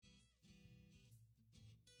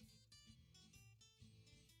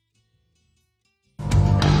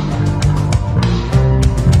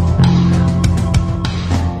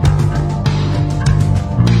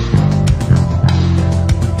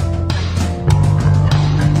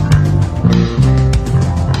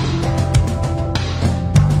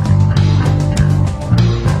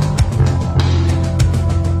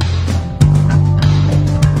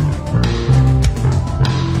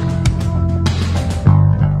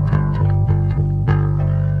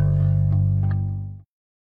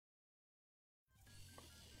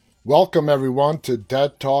Welcome everyone to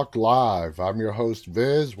Dead Talk Live. I'm your host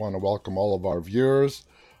Viz. Want to welcome all of our viewers.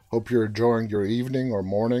 Hope you're enjoying your evening or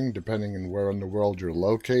morning, depending on where in the world you're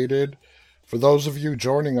located. For those of you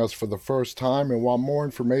joining us for the first time and want more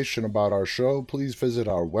information about our show, please visit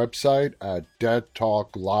our website at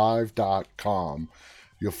deadtalklive.com.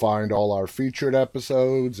 You'll find all our featured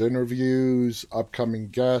episodes, interviews, upcoming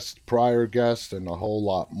guests, prior guests, and a whole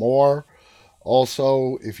lot more.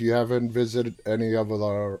 Also, if you haven't visited any of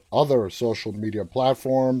our other social media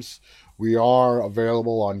platforms, we are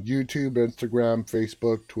available on YouTube, Instagram,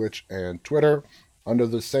 Facebook, Twitch, and Twitter under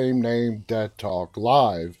the same name, Dead Talk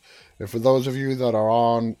Live. And for those of you that are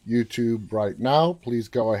on YouTube right now, please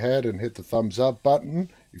go ahead and hit the thumbs up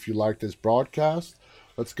button if you like this broadcast.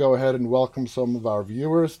 Let's go ahead and welcome some of our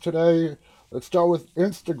viewers today. Let's start with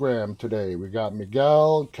Instagram today. We got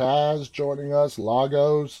Miguel, Kaz joining us,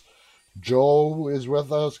 Lagos. Joe is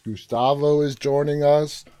with us. Gustavo is joining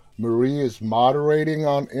us. Marie is moderating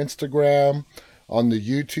on Instagram. On the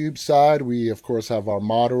YouTube side, we of course have our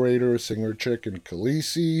moderators, Singer Chick and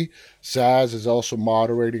Khaleesi. Saz is also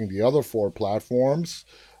moderating the other four platforms.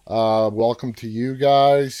 Welcome to you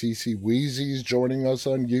guys. CC Wheezy is joining us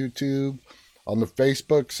on YouTube. On the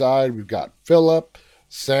Facebook side, we've got Philip,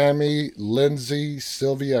 Sammy, Lindsay,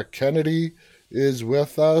 Sylvia Kennedy is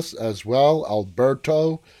with us as well.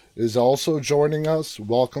 Alberto is also joining us.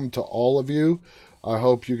 Welcome to all of you. I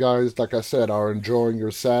hope you guys, like I said, are enjoying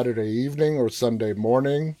your Saturday evening or Sunday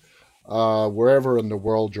morning, wherever in the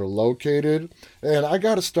world you're located. And I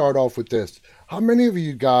got to start off with this. How many of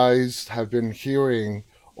you guys have been hearing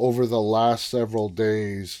over the last several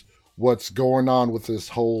days what's going on with this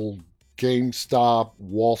whole GameStop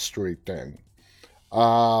Wall Street thing?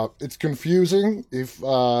 It's confusing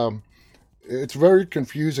It's very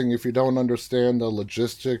confusing if you don't understand the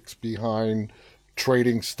logistics behind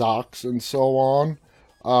trading stocks and so on.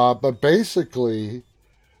 But basically,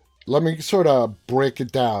 let me sort of break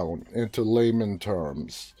it down into layman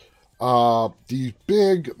terms. These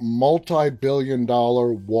big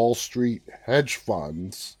multi-billion-dollar Wall Street hedge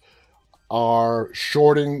funds are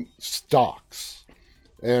shorting stocks.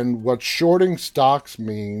 And what shorting stocks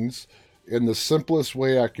means, in the simplest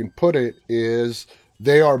way I can put it, is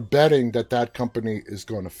they are betting that that company is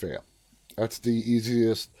going to fail. That's the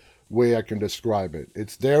easiest way I can describe it.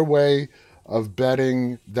 It's their way of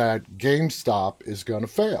betting that GameStop is going to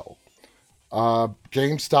fail.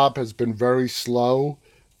 GameStop has been very slow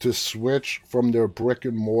to switch from their brick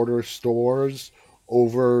and mortar stores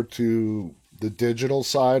over to the digital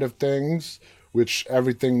side of things, which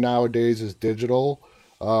everything nowadays is digital.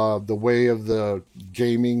 The way of the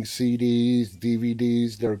gaming CDs,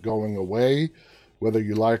 DVDs, they're going away. Whether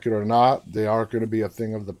you like it or not, they are going to be a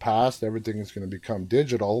thing of the past. Everything is going to become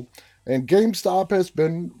digital. And GameStop has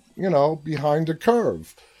been, behind the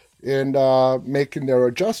curve in making their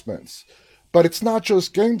adjustments. But it's not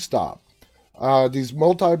just GameStop. These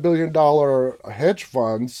multi-billion-dollar hedge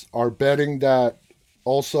funds are betting that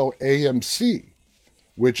also AMC,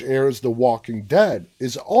 which airs The Walking Dead,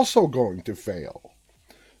 is also going to fail.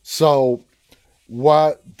 So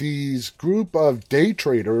what these group of day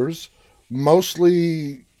traders,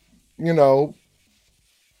 mostly,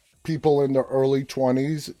 people in their early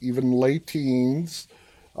 20s, even late teens,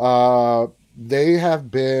 they have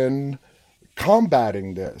been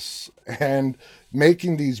combating this and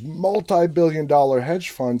making these multi-billion-dollar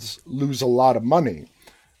hedge funds lose a lot of money.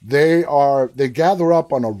 They gather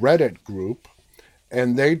up on a Reddit group,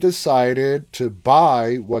 and they decided to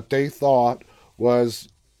buy what they thought was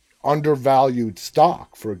undervalued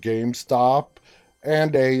stock for GameStop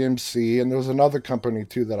and AMC, and there was another company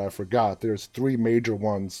too that I forgot. There's three major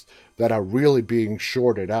ones that are really being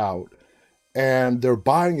shorted out, and they're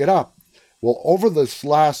buying it up. Well, over this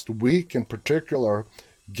last week in particular,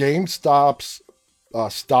 GameStop's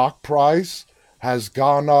stock price has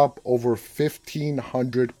gone up over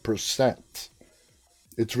 1,500%.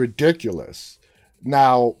 It's ridiculous.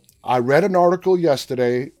 Now, I read an article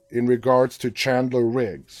yesterday in regards to Chandler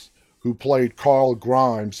Riggs, who played Carl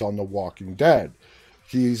Grimes on The Walking Dead.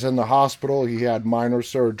 He's in the hospital. He had minor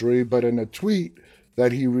surgery, but in a tweet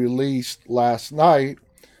that he released last night,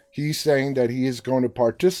 he's saying that he is going to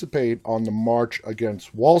participate on the March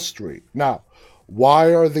Against Wall Street. Now,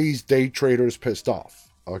 why are these day traders pissed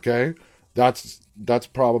off? Okay, that's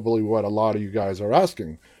probably what a lot of you guys are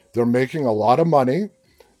asking. They're making a lot of money.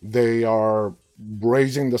 They are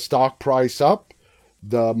raising the stock price up.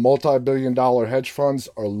 The multi-billion-dollar hedge funds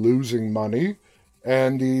are losing money.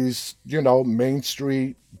 And these, Main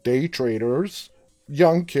Street day traders,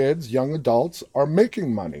 young kids, young adults, are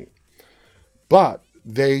making money. But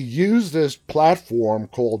they use this platform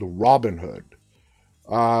called Robinhood.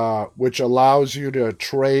 which allows you to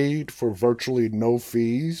trade for virtually no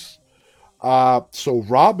fees. So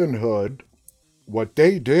Robinhood, what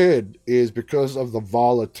they did is because of the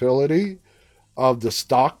volatility of the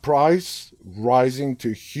stock price rising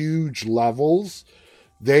to huge levels,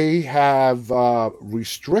 they have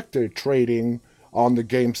restricted trading on the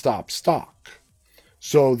GameStop stock.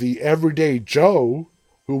 So the everyday Joe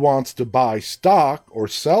who wants to buy stock or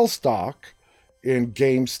sell stock in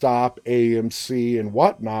GameStop, AMC, and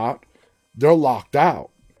whatnot, they're locked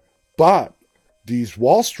out. But these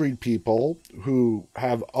Wall Street people who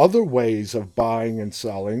have other ways of buying and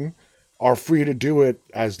selling are free to do it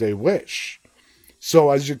as they wish. So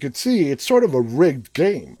as you can see, it's sort of a rigged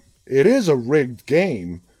game. It is a rigged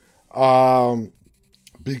game um,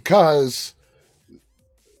 because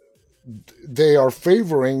they are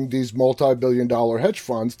favoring these multi-billion-dollar hedge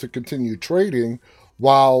funds to continue trading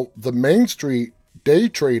while the Main Street day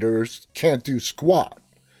traders can't do squat.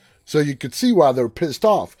 So you could see why they're pissed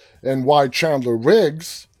off and why Chandler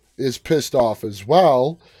Riggs is pissed off as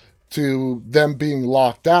well to them being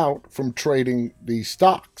locked out from trading these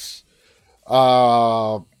stocks.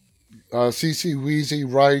 CC Wheezy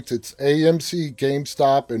writes it's AMC,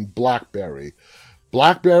 GameStop, and BlackBerry.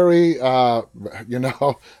 BlackBerry, out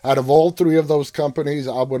of all three of those companies,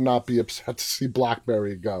 I would not be upset to see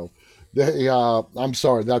BlackBerry go. I'm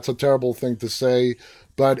sorry, that's a terrible thing to say,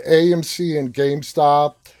 but AMC and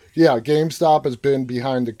GameStop, yeah, GameStop has been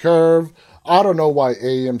behind the curve. I don't know why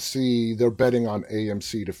they're betting on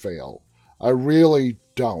AMC to fail. I really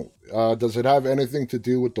don't. Does it have anything to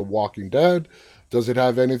do with The Walking Dead? Does it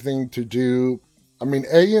have anything to do? I mean,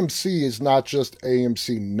 AMC is not just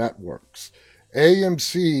AMC Networks.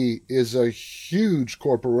 AMC is a huge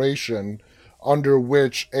corporation under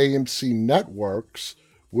which AMC Networks,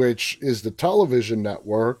 which is the television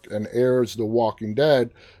network and airs The Walking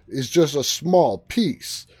Dead, is just a small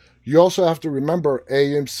piece. You also have to remember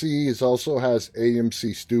AMC also has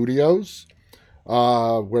AMC Studios,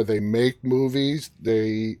 where they make movies.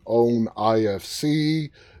 They own IFC,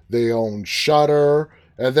 they own Shudder,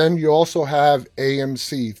 and then you also have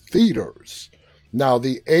AMC Theaters. Now,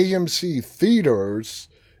 the AMC Theaters,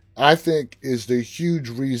 I think, is the huge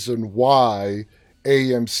reason why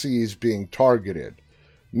AMC is being targeted.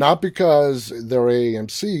 Not because they're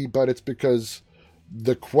AMC, but it's because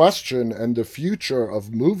the question and the future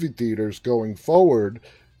of movie theaters going forward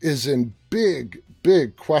is in big,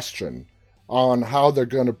 big question on how they're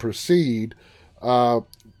going to proceed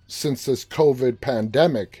since this COVID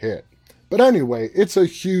pandemic hit. But anyway, it's a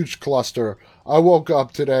huge cluster. I woke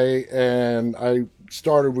up today and I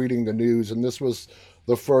started reading the news, and this was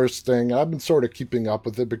the first thing. I've been sort of keeping up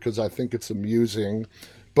with it because I think it's amusing.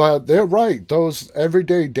 But they're right. Those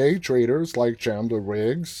everyday day traders like Chandler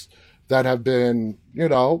Riggs that have been,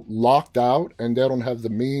 locked out and they don't have the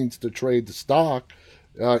means to trade the stock,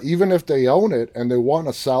 even if they own it and they want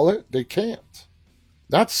to sell it, they can't.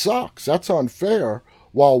 That sucks. That's unfair.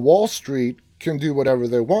 While Wall Street can do whatever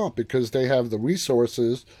they want because they have the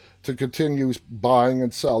resources to continue buying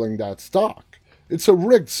and selling that stock. It's a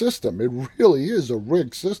rigged system. It really is a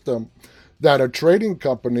rigged system that a trading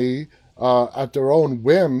company at their own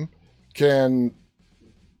whim can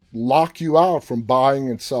lock you out from buying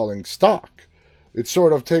and selling stock. It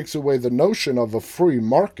sort of takes away the notion of a free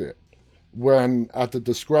market when, at the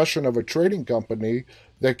discretion of a trading company,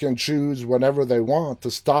 they can choose whenever they want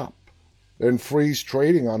to stop and freeze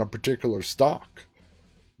trading on a particular stock.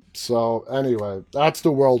 So anyway, that's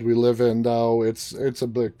the world we live in, though. It's a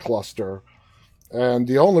big cluster. And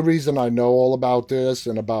the only reason I know all about this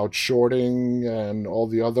and about shorting and all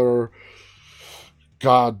the other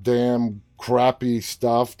goddamn crappy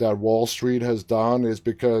stuff that Wall Street has done is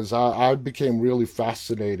because I became really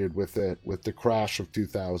fascinated with it with the crash of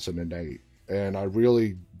 2008. And I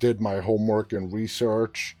really did my homework and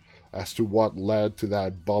research as to what led to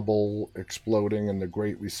that bubble exploding in the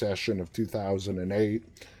Great Recession of 2008.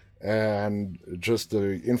 And just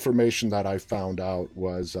the information that I found out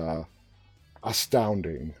was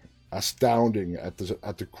astounding, astounding at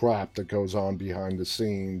the crap that goes on behind the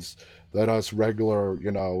scenes that us regular,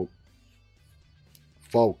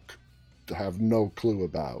 folk have no clue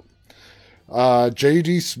about.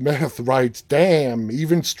 JD Smith writes, damn,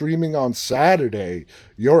 even streaming on Saturday.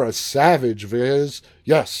 You're a savage, Viz.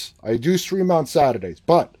 Yes, I do stream on Saturdays,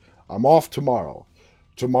 but I'm off tomorrow.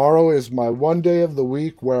 Tomorrow is my one day of the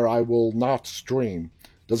week where I will not stream.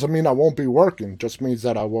 Doesn't mean I won't be working, just means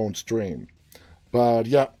that I won't stream. But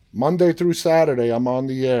yeah, Monday through Saturday, I'm on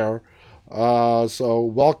the air. So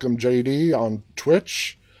welcome, JD, on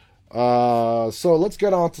Twitch. So let's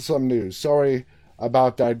get on to some news. Sorry,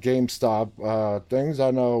 about that GameStop things.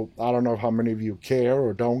 I don't know how many of you care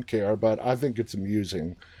or don't care, but I think it's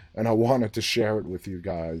amusing, and I wanted to share it with you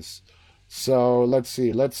guys. So let's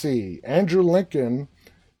see. Andrew Lincoln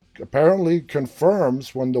apparently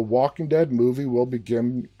confirms when the Walking Dead movie will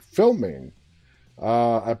begin filming.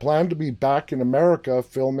 I plan to be back in America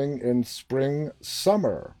filming in spring,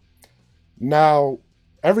 summer. Now,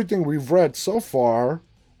 everything we've read so far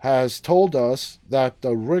has told us that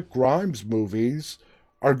the Rick Grimes movies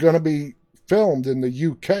are going to be filmed in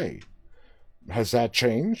the UK. Has that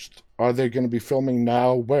changed? Are they going to be filming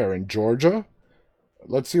now where? In Georgia?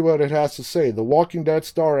 Let's see what it has to say. The Walking Dead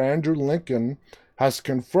star Andrew Lincoln has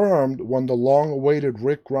confirmed when the long awaited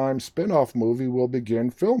Rick Grimes spin off movie will begin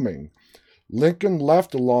filming. Lincoln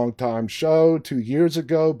left a long-time show 2 years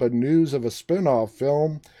ago, but news of a spin-off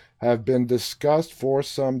film have been discussed for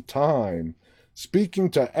some time. Speaking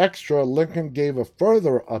to Extra, Lincoln gave a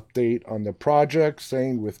further update on the project,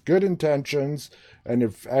 saying, with good intentions, and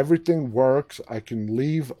if everything works, I can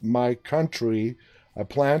leave my country. I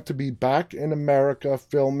plan to be back in America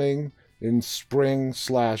filming in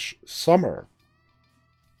spring/summer.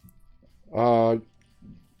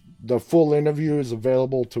 The full interview is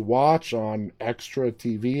available to watch on Extra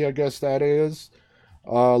TV, I guess that is.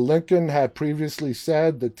 Lincoln had previously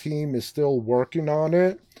said the team is still working on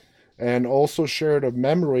it, and also shared a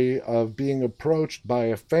memory of being approached by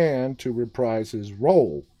a fan to reprise his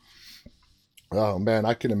role. Oh man,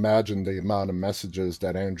 I can imagine the amount of messages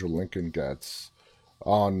that Andrew Lincoln gets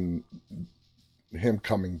on him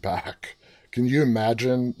coming back. Can you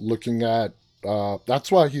imagine looking at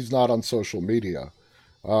that's why he's not on social media.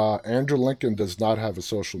 Andrew Lincoln does not have a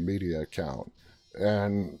social media account.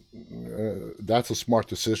 And that's a smart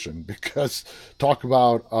decision because talk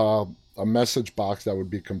about a message box that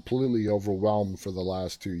would be completely overwhelmed for the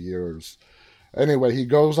last 2 years. Anyway, he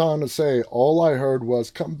goes on to say, all I heard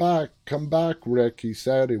was, come back, Rick. He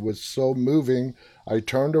said it was so moving. I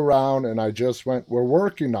turned around and I just went, we're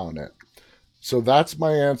working on it. So that's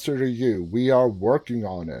my answer to you. We are working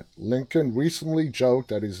on it. Lincoln recently joked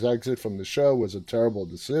that his exit from the show was a terrible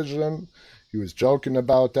decision. He was joking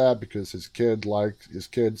about that because his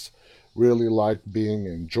kids really like being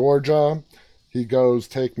in Georgia. He goes,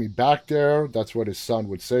 take me back there. That's what his son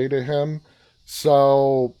would say to him.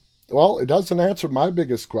 So, well, it doesn't answer my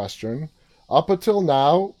biggest question. Up until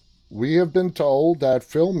now, we have been told that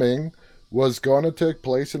filming was going to take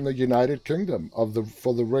place in the United Kingdom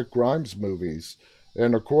for the Rick Grimes movies.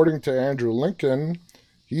 And according to Andrew Lincoln,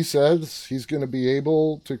 he says he's going to be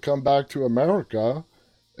able to come back to America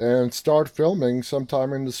and start filming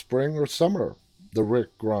sometime in the spring or summer, the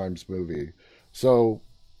Rick Grimes movie. So,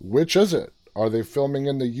 which is it? Are they filming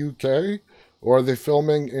in the UK or are they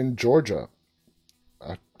filming in Georgia?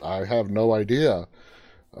 I have no idea.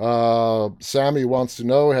 Sammy wants to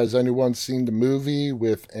know, has anyone seen the movie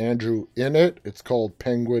with Andrew in it? It's called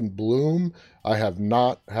Penguin Bloom. I have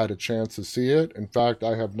not had a chance to see it. In fact,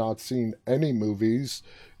 I have not seen any movies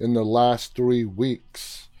in the last 3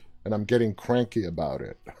 weeks, and I'm getting cranky about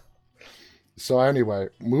it. So anyway,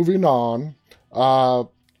 moving on.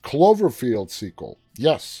 Cloverfield sequel.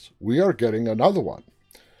 Yes, we are getting another one.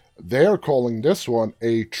 They are calling this one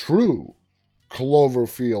a true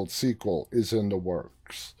Cloverfield sequel is in the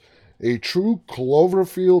works. A true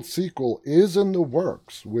Cloverfield sequel is in the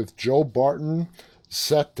works, with Joe Barton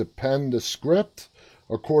set to pen the script,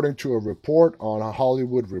 according to a report on A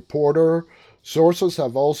Hollywood Reporter. Sources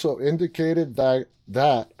have also indicated that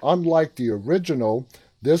unlike the original,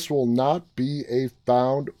 this will not be a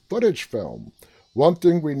found footage film. One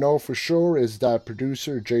thing we know for sure is that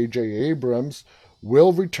producer J.J. Abrams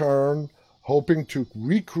will return, hoping to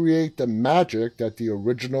recreate the magic that the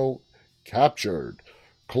original captured.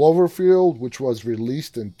 Cloverfield, which was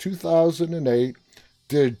released in 2008,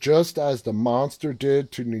 did just as The Monster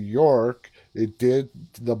did to New York. It did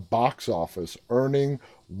to the box office, earning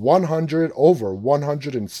over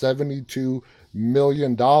 $172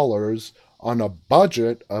 million on a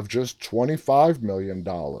budget of just $25 million.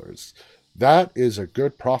 That is a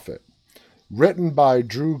good profit. Written by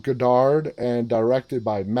Drew Goddard and directed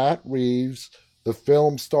by Matt Reeves, the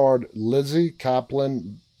film starred Lizzie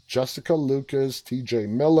Kaplan, Jessica Lucas, T.J.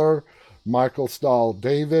 Miller, Michael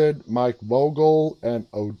Stahl-David, Mike Vogel, and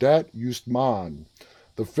Odette Eustman.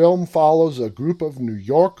 The film follows a group of New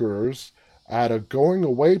Yorkers at a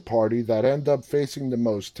going-away party that end up facing the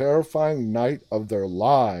most terrifying night of their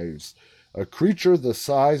lives. A creature the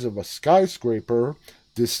size of a skyscraper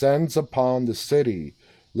descends upon the city,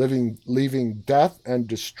 leaving death and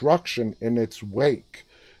destruction in its wake.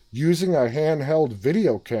 Using a handheld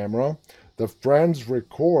video camera, the friends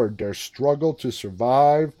record their struggle to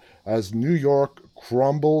survive as New York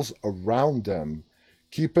crumbles around them.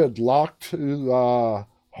 Keep it locked to the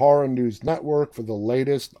Horror News Network for the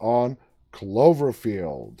latest on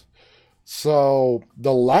Cloverfield. So,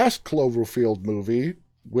 the last Cloverfield movie,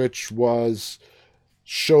 which was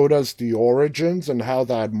showed us the origins and how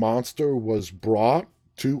that monster was brought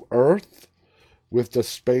to Earth with the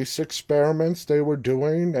space experiments they were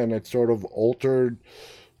doing, and it sort of altered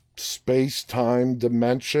space time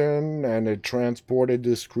dimension and it transported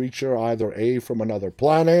this creature either A from another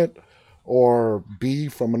planet or B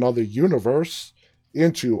from another universe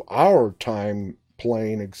into our time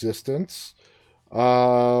plane existence.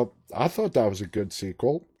 I thought that was a good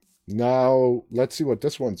sequel. Now, let's see what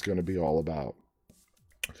this one's going to be all about.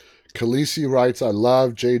 Khaleesi writes, I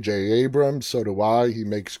love J.J. Abrams, so do I. He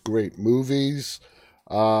makes great movies.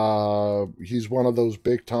 He's one of those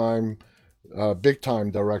big time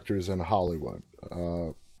directors in Hollywood.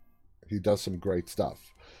 He does some great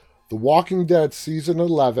stuff. The Walking Dead Season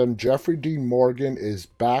 11, Jeffrey Dean Morgan is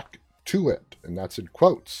back to it, and that's in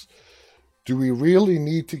quotes. Do we really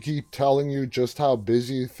need to keep telling you just how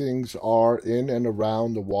busy things are in and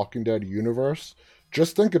around the Walking Dead universe?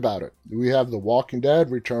 Just think about it. We have The Walking Dead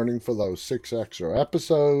returning for those 6 extra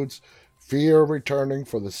episodes, Fear returning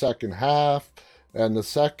for the second half, and the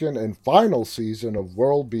second and final season of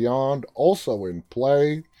World Beyond also in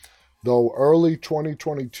play, though early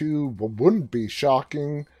 2022 wouldn't be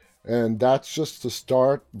shocking, and that's just to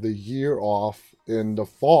start the year off in the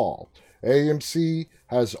fall. AMC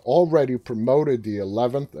has already promoted the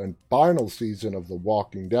 11th and final season of The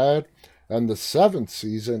Walking Dead, and the 7th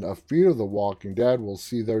season of Fear the Walking Dead will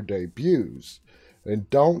see their debuts. And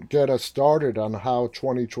don't get us started on how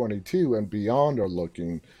 2022 and beyond are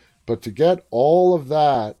looking, but to get all of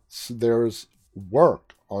that, there's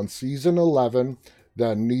work on season 11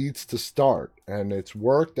 that needs to start, and it's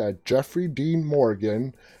work that Jeffrey Dean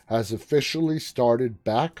Morgan has officially started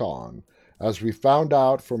back on, as we found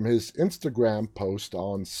out from his Instagram post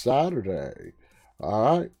on Saturday.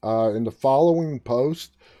 All right, in the following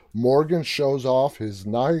post, Morgan shows off his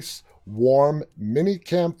nice, warm mini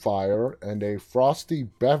campfire and a frosty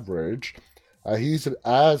beverage as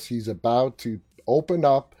he's about to open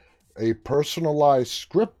up a personalized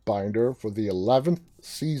script binder for the 11th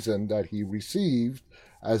season that he received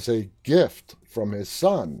as a gift from his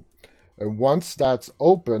son. And once that's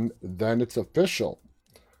open, then it's official.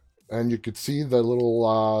 And you could see the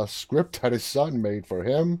little script that his son made for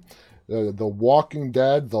him. The Walking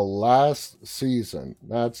Dead, the last season.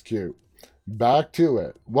 That's cute. Back to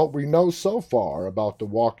it. What we know so far about The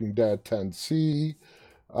Walking Dead 10C,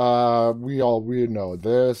 we know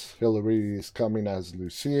this. Hillary is coming as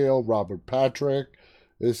Lucille. Robert Patrick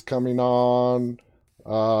is coming on.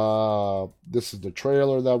 This is the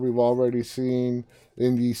trailer that we've already seen.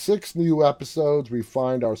 In the 6 new episodes, we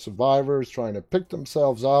find our survivors trying to pick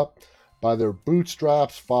themselves up by their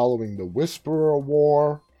bootstraps following the Whisperer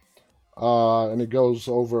War. And it goes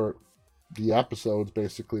over the episodes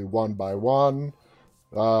basically one by one.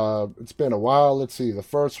 It's been a while. Let's see. The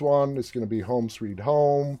first one is going to be Home Sweet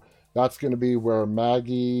Home. That's going to be where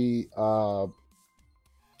Maggie...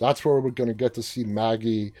 that's where we're going to get to see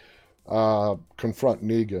Maggie confront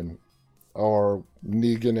Negan, or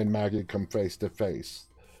Negan and Maggie come face to face.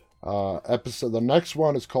 The next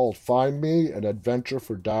one is called Find Me, an adventure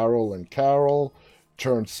for Daryl and Carol.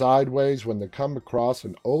 Turn sideways when they come across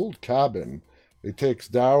an old cabin. It takes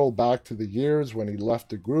Daryl back to the years when he left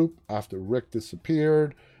the group after Rick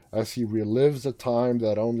disappeared, as he relives a time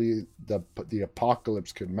that only the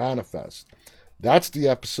apocalypse could manifest. That's the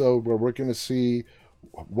episode where we're going to see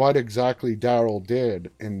what exactly Daryl did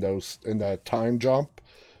in that time jump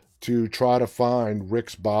to try to find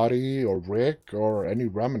Rick's body or Rick or any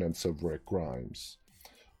remnants of Rick Grimes.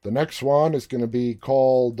 The next one is going to be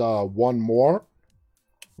called One More.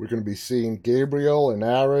 We're going to be seeing Gabriel and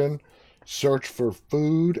Aaron search for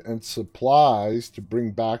food and supplies to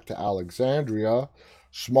bring back to Alexandria.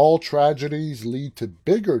 Small tragedies lead to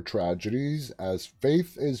bigger tragedies as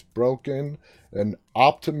faith is broken and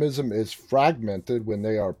optimism is fragmented when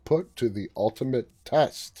they are put to the ultimate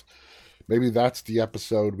test. Maybe that's the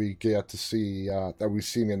episode we get to see that we've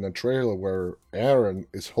seen in the trailer where Aaron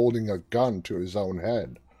is holding a gun to his own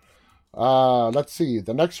head. Let's see,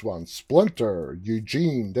 the next one, Splinter,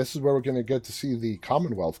 Eugene. This is where we're going to get to see the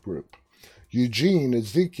Commonwealth group. Eugene,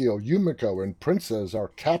 Ezekiel, Yumiko, and Princess are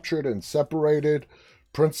captured and separated.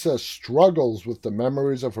 Princess struggles with the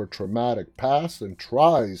memories of her traumatic past and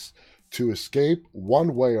tries to escape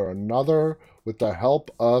one way or another with the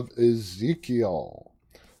help of Ezekiel.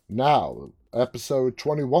 Now, episode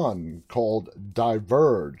 21, called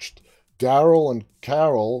Diverged. Daryl and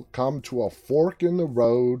Carol come to a fork in the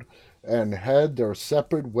road and head their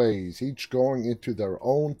separate ways, each going into their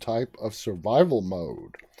own type of survival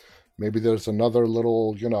mode. Maybe there's another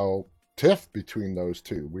little, tiff between those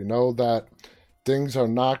two. We know that things are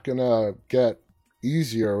not going to get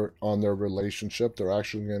easier on their relationship. They're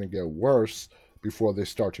actually going to get worse before they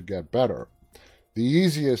start to get better. The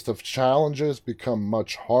easiest of challenges become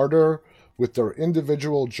much harder, with their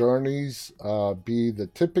individual journeys be the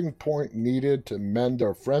tipping point needed to mend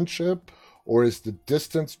their friendship, or is the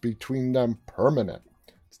distance between them permanent?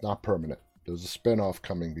 It's not permanent. There's a spinoff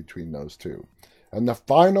coming between those two. And the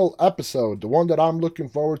final episode, the one that I'm looking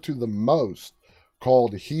forward to the most,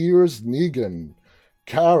 called Here's Negan.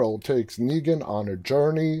 Carol takes Negan on a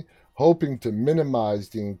journey, hoping to minimize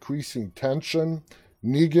the increasing tension.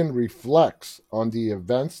 Negan reflects on the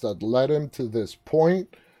events that led him to this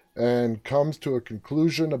point and comes to a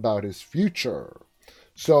conclusion about his future.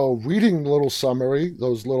 So, reading little summary,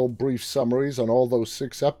 those little brief summaries on all those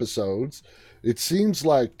 6 episodes, it seems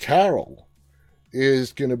like Carol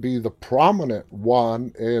is going to be the prominent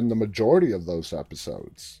one in the majority of those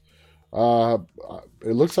episodes. It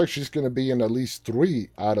looks like she's going to be in at least 3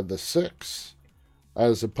 out of the 6,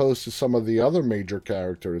 as opposed to some of the other major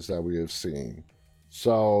characters that we have seen.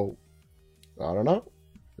 So, I don't know.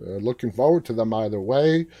 Looking forward to them either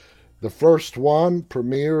way. The first one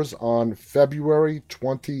premieres on February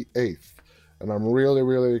 28th, and I'm really,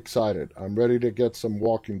 really excited. I'm ready to get some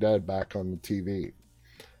Walking Dead back on the TV.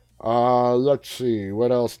 Let's see,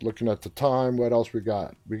 what else? Looking at the time, what else we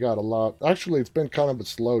got? We got a lot. Actually, it's been kind of a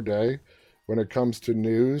slow day when it comes to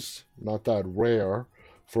news. Not that rare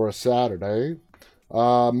for a Saturday.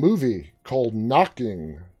 Movie called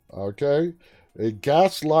Knocking, okay? A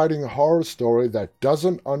gaslighting horror story that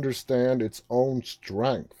doesn't understand its own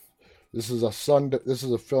strength. This is a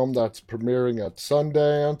film that's premiering at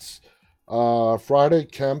Sundance. Friday,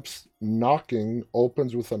 Kemp's Knocking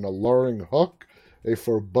opens with an alluring hook, a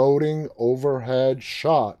foreboding overhead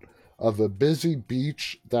shot of a busy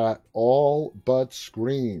beach that all but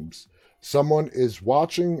screams. Someone is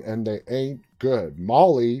watching and they ain't good.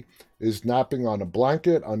 Molly is napping on a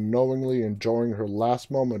blanket, unknowingly enjoying her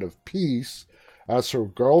last moment of peace as her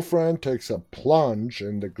girlfriend takes a plunge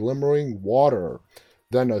in the glimmering water.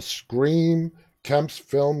 Then a scream. Kemp's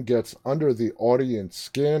film gets under the audience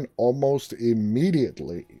skin almost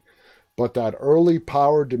immediately, but that early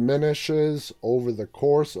power diminishes over the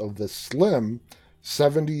course of the slim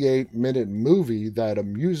 78-minute movie that,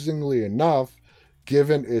 amusingly enough,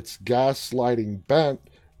 given its gaslighting bent,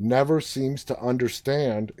 never seems to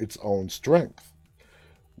understand its own strength.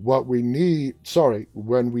 When we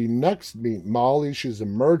next meet Molly, she's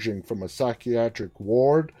emerging from a psychiatric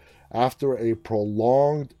ward after a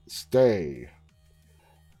prolonged stay.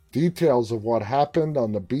 Details of what happened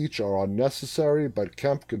on the beach are unnecessary, but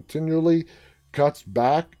Kemp continually cuts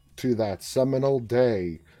back to that seminal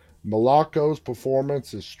day. Malaco's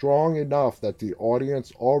performance is strong enough that the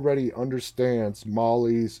audience already understands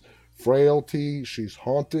Molly's frailty. She's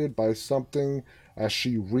haunted by something as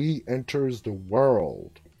she re-enters the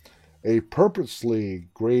world. A purposely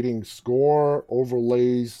grating score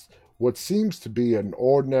overlays what seems to be an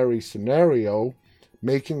ordinary scenario,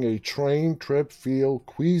 making a train trip feel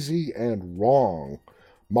queasy and wrong.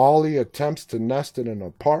 Molly attempts to nest in an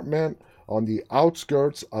apartment on the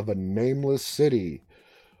outskirts of a nameless city.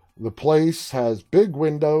 The place has big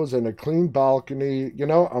windows and a clean balcony.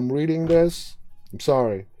 I'm reading this. I'm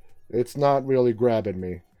sorry. It's not really grabbing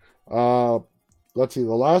me. Let's see.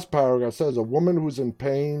 The last paragraph says, a woman who's in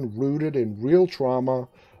pain, rooted in real trauma,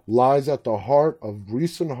 lies at the heart of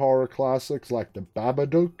recent horror classics like The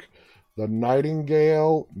Babadook, The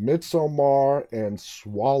Nightingale, Midsommar, and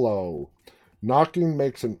Swallow. Knocking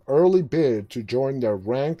makes an early bid to join their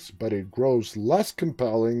ranks, but it grows less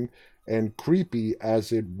compelling and creepy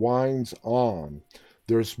as it winds on.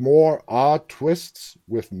 There's more odd twists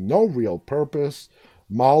with no real purpose.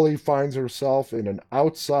 Molly finds herself in an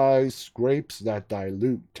outsized scrapes that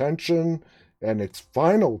dilute tension, and its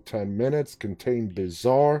final 10 minutes contain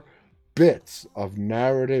bizarre bits of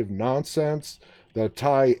narrative nonsense that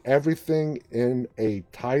tie everything in a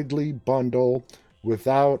tidily bundle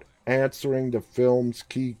without answering the film's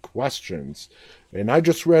key questions. And I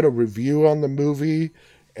just read a review on the movie,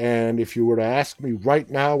 and if you were to ask me right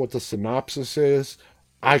now what the synopsis is,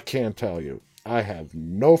 I can't tell you. I have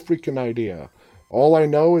no freaking idea. All I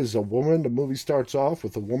know is the movie starts off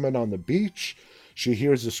with a woman on the beach. She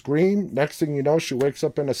hears a scream. Next thing you know, she wakes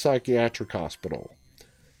up in a psychiatric hospital.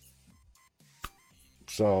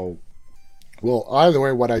 So, well, either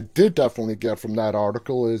way, what I did definitely get from that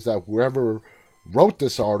article is that whoever wrote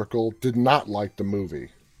this article did not like the movie.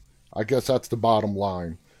 I guess that's the bottom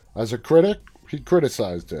line. As a critic, he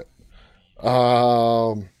criticized it.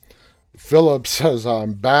 Um, Philip says,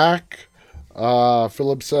 I'm back.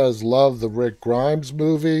 Philip says, love the Rick Grimes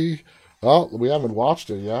movie. Oh, we haven't watched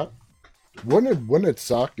it yet. Wouldn't it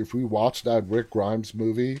suck if we watched that Rick Grimes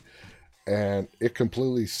movie and it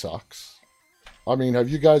completely sucks? I mean, have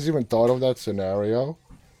you guys even thought of that scenario?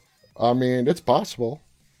 I mean, it's possible.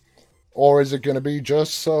 Or is it going to be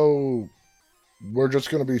just so we're just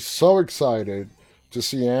going to be so excited to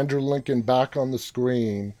see Andrew Lincoln back on the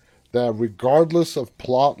screen that regardless of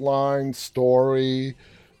plot line, story,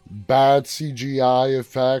 bad CGI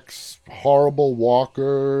effects, horrible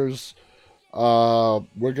walkers,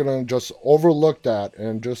 we're going to just overlook that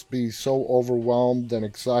and just be so overwhelmed and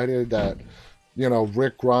excited that,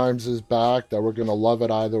 Rick Grimes is back, that we're going to love it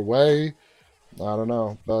either way. I don't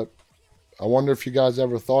know, but I wonder if you guys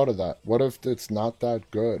ever thought of that. What if it's not that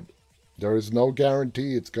good? There is no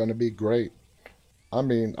guarantee it's going to be great. I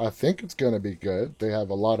mean, I think it's going to be good. They have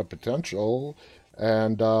a lot of potential.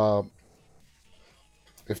 And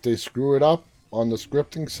if they screw it up on the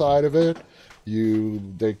scripting side of it,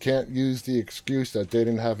 they can't use the excuse that they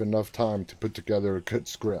didn't have enough time to put together a good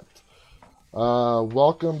script.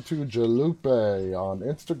 Welcome to Jalupe on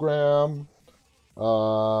Instagram.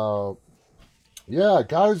 Uh, yeah,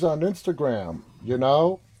 guys on Instagram,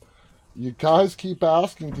 you guys keep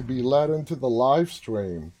asking to be let into the live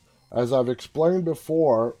stream. As I've explained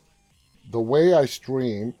before, the way I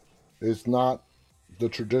stream is not the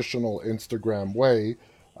traditional Instagram way.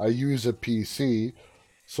 I use a PC.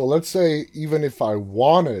 So let's say even if I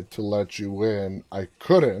wanted to let you in, I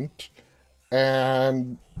couldn't.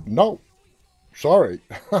 And no, sorry.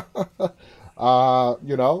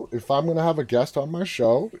 If I'm going to have a guest on my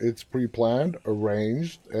show, it's pre planned,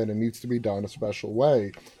 arranged, and it needs to be done a special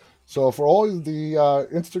way. So for all the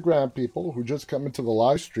Instagram people who just come into the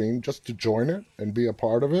live stream just to join it and be a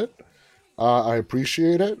part of it, I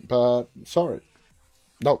appreciate it, but sorry.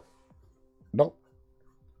 No, no.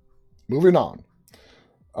 Moving on.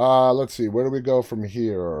 Let's see, where do we go from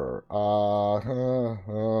here?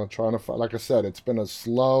 Trying to find, like I said, it's been a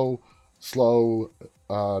slow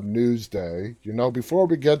news day. Before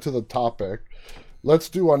we get to the topic, let's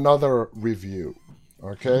do another review.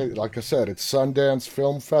 Okay, like I said, it's Sundance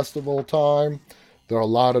Film Festival time. There are a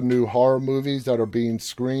lot of new horror movies that are being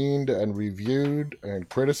screened and reviewed and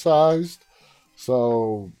criticized.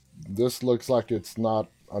 So this looks like it's not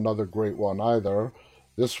another great one either.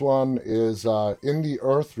 This one is In the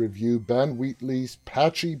Earth Review, Ben Wheatley's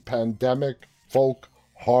patchy pandemic folk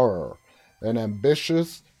horror. An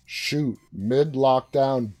ambitious shoot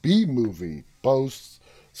mid-lockdown B-movie boasts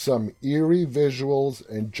some eerie visuals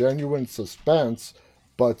and genuine suspense,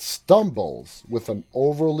 but stumbles with an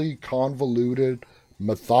overly convoluted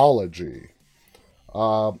mythology.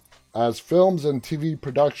 As films and TV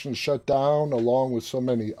productions shut down, along with so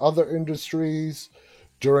many other industries,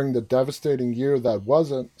 during the devastating year that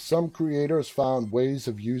wasn't, some creators found ways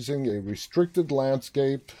of using a restricted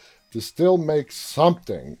landscape to still make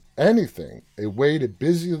something, anything, a way to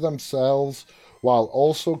busy themselves while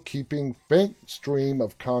also keeping faint stream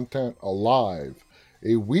of content alive.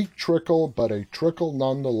 A weak trickle, but a trickle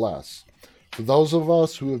nonetheless. For those of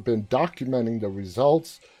us who have been documenting the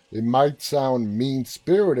results, it might sound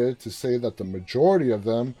mean-spirited to say that the majority of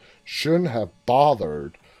them shouldn't have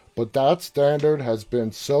bothered, but that standard has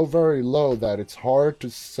been so very low that it's hard to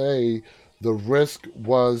say the risk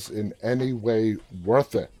was in any way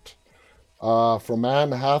worth it. From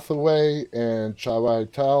Anne Hathaway and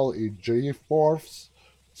Chiwetel Ejiofor,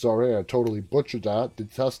 sorry, I totally butchered that,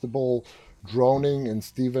 detestable droning in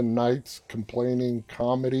Stephen Knight's complaining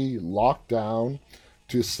comedy Lockdown,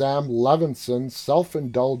 to Sam Levinson's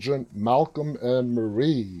self-indulgent Malcolm and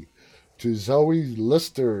Marie, to Zoe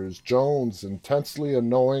Lister's Jones' intensely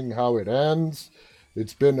annoying How It Ends.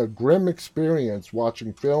 It's been a grim experience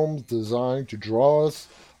watching films designed to draw us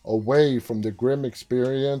away from the grim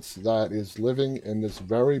experience that is living in this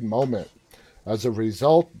very moment. As a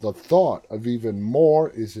result, the thought of even more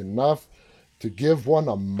is enough to give one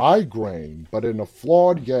a migraine, but in a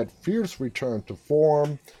flawed yet fierce return to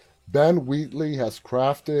form, Ben Wheatley has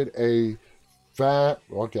crafted a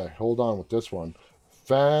hold on with this one.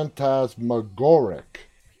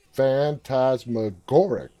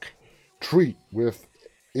 Phantasmagoric treat with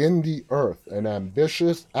In the Earth, an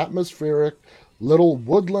ambitious, atmospheric little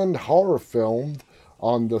woodland horror film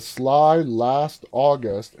on the sly last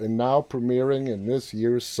August and now premiering in this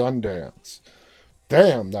year's Sundance.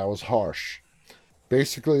 Damn, that was harsh.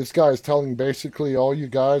 Basically, this guy is telling basically all you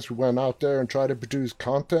guys who went out there and tried to produce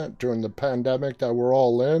content during the pandemic that we're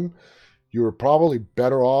all in, you were probably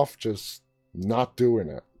better off just not doing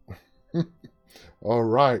it. All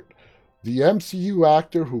right. The MCU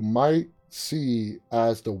actor who might see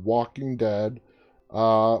as the Walking Dead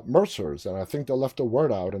Mercers, and I think they left a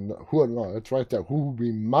word out, and who no, it's right there. Who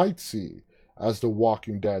we might see as the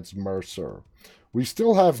Walking Dead's Mercer. We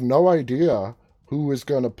still have no idea who is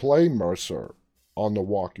going to play Mercer on The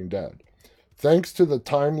Walking Dead. Thanks to the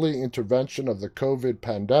timely intervention of the COVID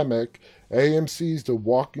pandemic, AMC's The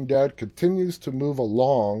Walking Dead continues to move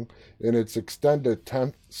along in its extended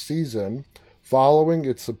 10th season, following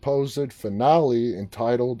its supposed finale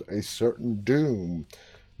entitled A Certain Doom.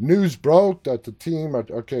 News broke that the team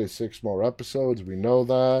had, okay, 6 more episodes, we know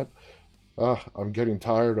that. I'm getting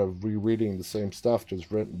tired of rereading the same stuff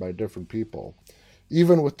just written by different people.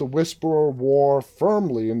 Even with the Whisperer War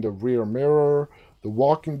firmly in the rear mirror, the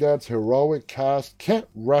Walking Dead's heroic cast can't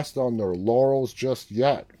rest on their laurels just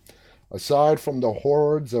yet. Aside from the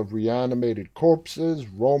hordes of reanimated corpses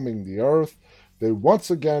roaming the earth, they once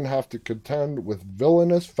again have to contend with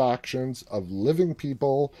villainous factions of living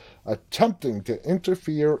people attempting to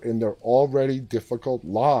interfere in their already difficult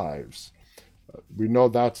lives. We know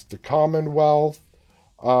that's the Commonwealth.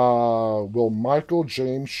 Will Michael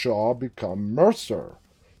James Shaw become Mercer?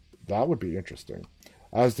 That would be interesting.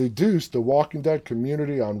 As deduced, the Walking Dead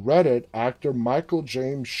community on Reddit, actor Michael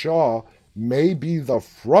James Shaw may be the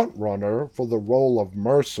frontrunner for the role of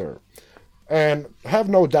Mercer. And have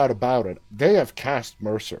no doubt about it, they have cast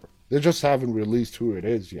Mercer. They just haven't released who it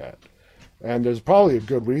is yet. And there's probably a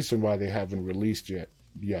good reason why they haven't released it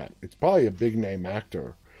yet. It's probably a big name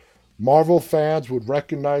actor. Marvel fans would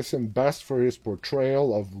recognize him best for his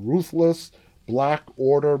portrayal of ruthless Black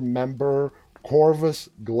Order member Corvus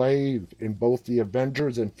Glaive in both the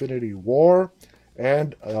Avengers Infinity War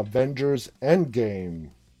and Avengers Endgame.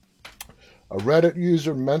 A Reddit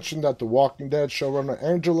user mentioned that The Walking Dead showrunner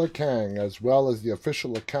Angela Kang, as well as the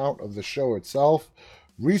official account of the show itself,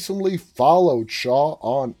 recently followed Shaw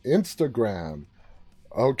on Instagram.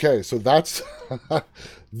 Okay, so that's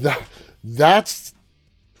that's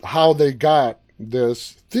how they got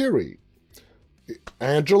this theory.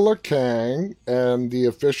 Angela Kang and the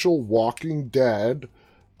official Walking Dead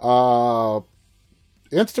Instagram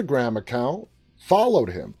account followed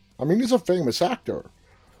him. I mean, he's a famous actor.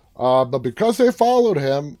 But because they followed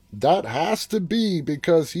him, that has to be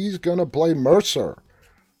because he's going to play Mercer.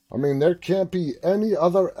 I mean, there can't be any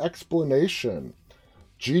other explanation.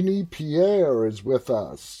 Jeannie Pierre is with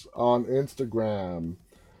us on Instagram.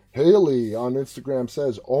 Haley on Instagram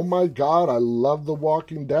says, "Oh my God, I love The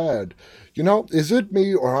Walking Dead." You know, is it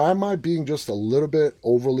me or am I being just a little bit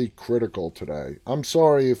overly critical today? I'm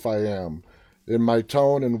sorry if I am in my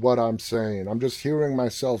tone and what I'm saying. I'm just hearing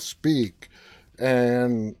myself speak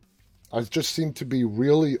and I just seem to be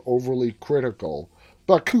really overly critical.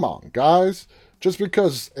 But come on, guys. Just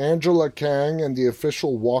because Angela Kang and the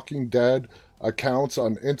official Walking Dead accounts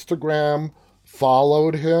on Instagram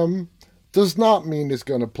followed him does not mean he's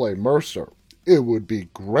going to play Mercer. It would be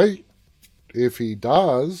great if he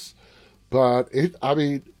does, but I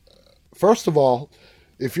mean, first of all,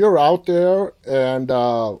 if you're out there and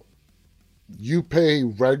you pay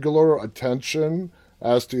regular attention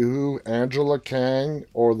as to who Angela Kang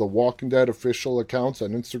or the Walking Dead official accounts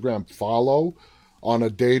on Instagram follow on a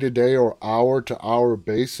day-to-day or hour-to-hour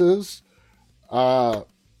basis, yeah,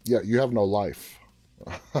 you have no life.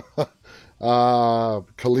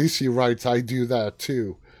 Khaleesi writes, I do that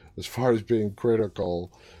too, as far as being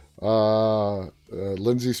critical.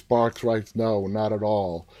 Lindsay Sparks writes, no, not at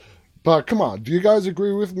all. But come on, do you guys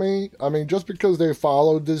agree with me? I mean, just because they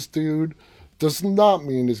followed this dude does not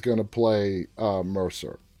mean he's going to play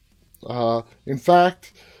Mercer. In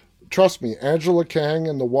fact, trust me, Angela Kang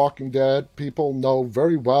and The Walking Dead people know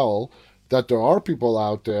very well that there are people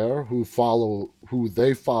out there who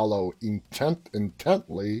they follow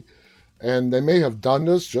intently, and they may have done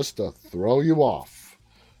this just to throw you off.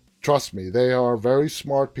 Trust me, they are very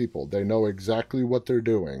smart people. They know exactly what they're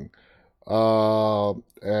doing. And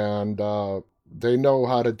they know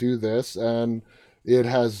how to do this, and it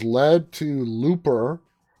has led to Looper.com,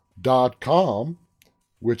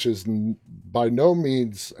 which is by no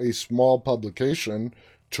means a small publication,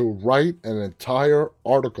 to write an entire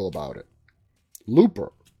article about it.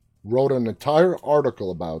 Looper wrote an entire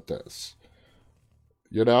article about this.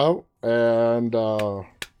 You know? And,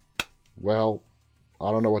 well,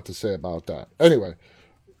 I don't know what to say about that. Anyway,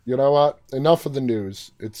 you know what? Enough of the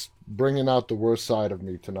news. It's bringing out the worst side of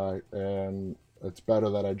me tonight, and it's better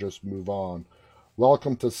that I just move on.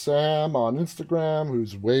 Welcome to Sam on Instagram,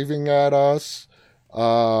 who's waving at us.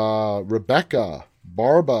 Rebecca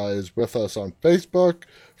Barba is with us on Facebook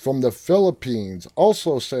from the Philippines,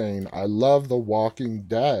 also saying, I love The Walking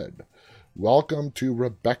Dead. Welcome to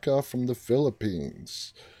Rebecca from the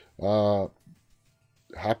Philippines. Uh,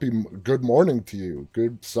 good morning to you.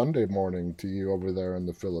 Good Sunday morning to you over there in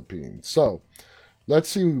the Philippines. So, let's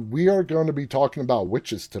see. We are going to be talking about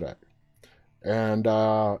witches today. And,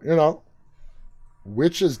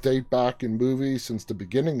 witches date back in movies since the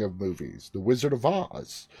beginning of movies. The Wizard of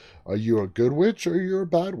Oz. Are you a good witch or are you a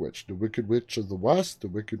bad witch? The Wicked Witch of the West, the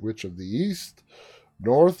Wicked Witch of the East,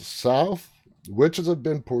 North, South. Witches have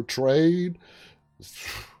been portrayed.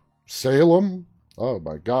 Salem. Oh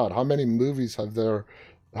my God! How many movies and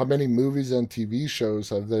TV shows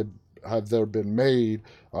have there been made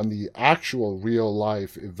on the actual real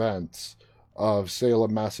life events of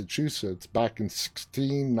Salem, Massachusetts, back in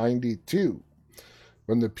 1692,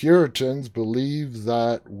 when the Puritans believed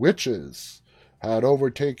that witches had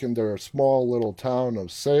overtaken their small little town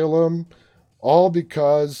of Salem, all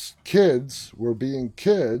because kids were being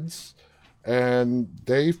kids, and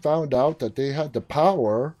they found out that they had the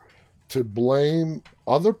power to blame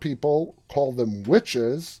other people, call them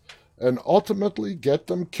witches, and ultimately get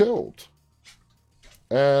them killed.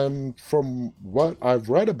 And from what I've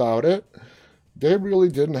read about it, they really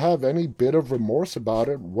didn't have any bit of remorse about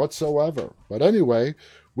it whatsoever. But anyway,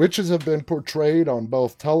 witches have been portrayed on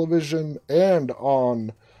both television and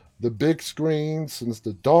on the big screen since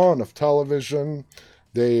the dawn of television.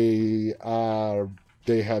 They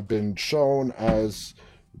they have been shown as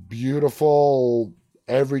beautiful,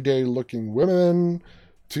 everyday looking women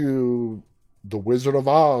to the Wizard of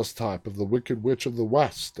Oz type of the Wicked Witch of the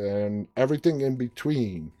West and everything in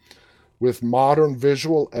between. With modern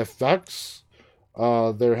visual effects,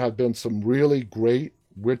 there have been some really great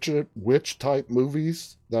witch type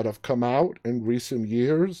movies that have come out in recent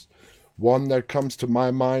years. One that comes to my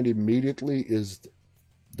mind immediately is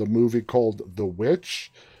the movie called The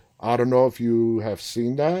Witch. I don't know if you have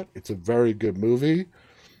seen that. It's a very good movie.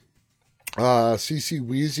 Cece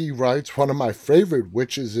Weezy writes, one of my favorite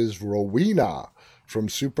witches is Rowena from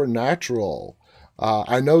Supernatural.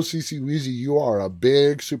 I know, Cece Weezy, you are a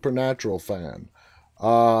big Supernatural fan.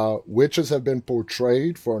 Witches have been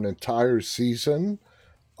portrayed for an entire season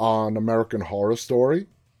on American Horror Story,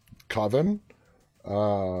 Coven,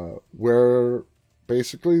 where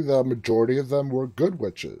basically the majority of them were good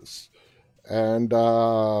witches. And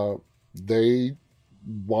they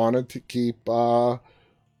wanted to keep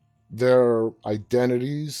their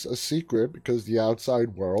identities a secret because the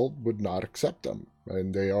outside world would not accept them.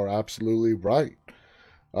 And they are absolutely right.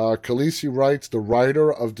 Khaleesi writes, the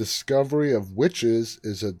writer of Discovery of Witches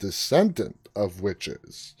is a descendant of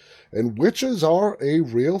witches. And witches are a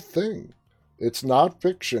real thing. It's not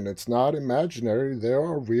fiction. It's not imaginary. There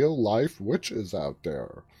are real life witches out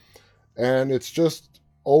there. And it's just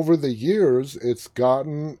over the years, it's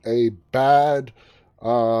gotten a bad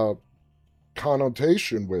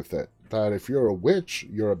connotation with it. That if you're a witch,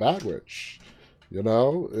 you're a bad witch. You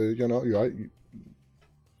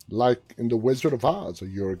like in The Wizard of Oz,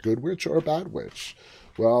 you're a good witch or a bad witch.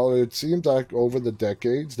 Well, it seems like over the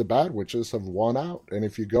decades, the bad witches have won out. And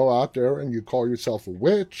if you go out there and you call yourself a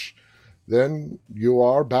witch, then you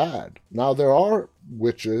are bad. Now, there are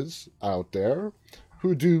witches out there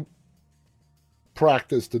who do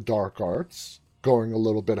practice the dark arts, going a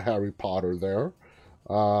little bit Harry Potter there.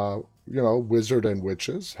 Wizard and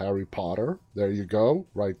witches, Harry Potter. There you go,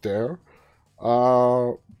 right there.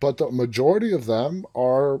 But the majority of them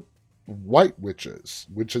are white witches,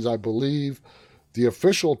 which is, I believe, the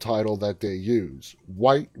official title that they use,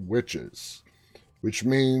 white witches, which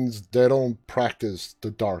means they don't practice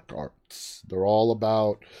the dark arts. They're all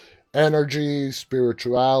about energy,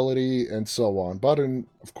 spirituality, and so on. But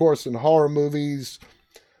of course, in horror movies,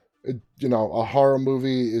 a horror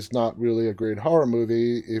movie is not really a great horror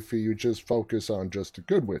movie if you just focus on just the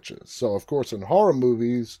good witches. So, of course, in horror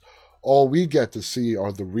movies, all we get to see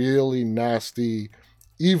are the really nasty,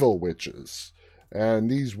 evil witches. And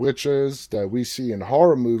these witches that we see in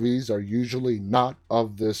horror movies are usually not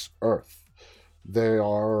of this earth. They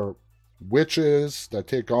are witches that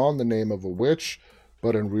take on the name of a witch,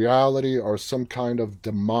 but in reality are some kind of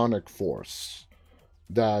demonic force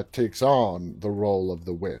that takes on the role of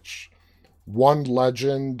the witch. One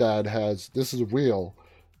legend this is real,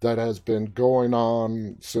 that has been going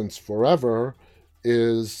on since forever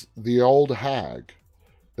is the old hag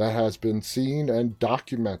that has been seen and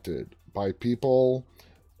documented by people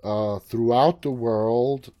throughout the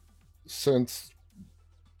world since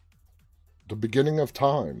the beginning of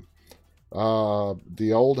time.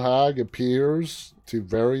 The old hag appears to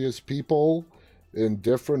various people in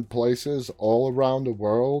different places all around the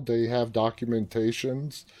world. They have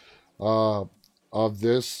documentations of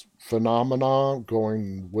this phenomenon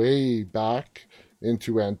going way back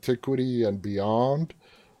into antiquity and beyond.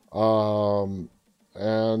 And,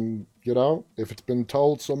 you know, if it's been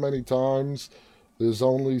told so many times, there's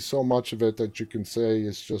only so much of it that you can say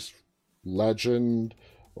is just legend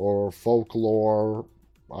or folklore.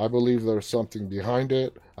 I believe there's something behind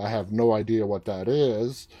it. I have no idea what that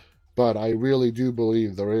is, but I really do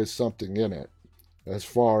believe there is something in it as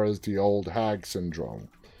far as the old hag syndrome.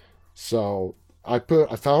 So I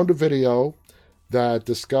found a video that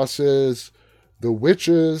discusses the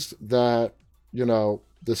witches that, you know,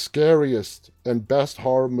 the scariest and best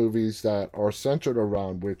horror movies that are centered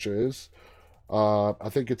around witches. I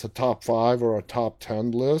think it's a top 5 or a top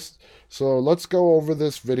 10 list. So let's go over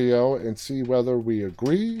this video and see whether we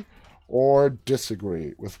agree or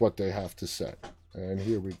disagree with what they have to say. And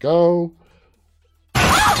here we go.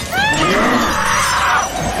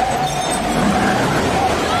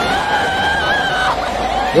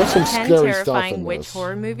 There's some 10 scary stuff terrifying in witch this.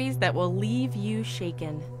 horror movies that will leave you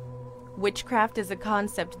shaken. Witchcraft is a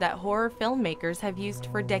concept that horror filmmakers have used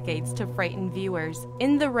for decades to frighten viewers.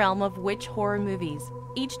 In the realm of witch horror movies,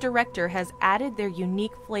 each director has added their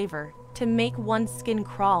unique flavor to make one's skin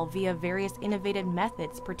crawl via various innovative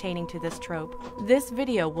methods pertaining to this trope. This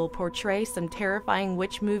video will portray some terrifying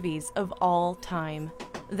witch movies of all time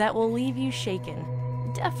that will leave you shaken.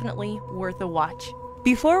 Definitely worth a watch.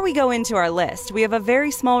 Before we go into our list, we have a very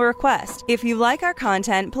small request. If you like our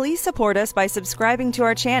content, please support us by subscribing to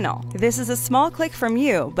our channel. This is a small click from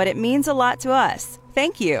you, but it means a lot to us.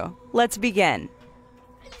 Thank you. Let's begin.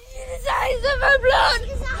 The size of my blood!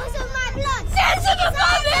 The size of my blood! Size of my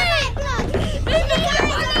body!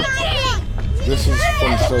 This is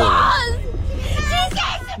from Salem.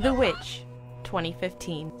 The Witch,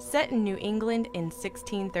 2015. Set in New England in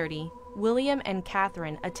 1630, William and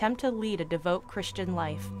Catherine attempt to lead a devout Christian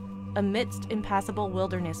life amidst impassable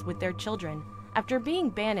wilderness with their children after being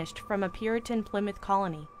banished from a Puritan Plymouth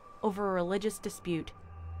colony over a religious dispute.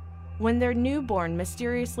 When their newborn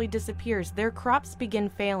mysteriously disappears, their crops begin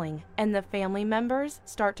failing, and the family members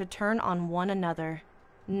start to turn on one another.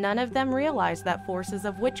 None of them realize that forces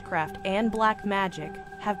of witchcraft and black magic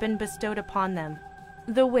have been bestowed upon them.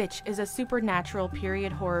 The Witch is a supernatural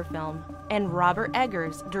period horror film and Robert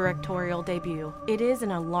Eggers' directorial debut. It is an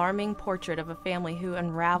alarming portrait of a family who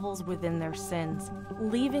unravels within their sins,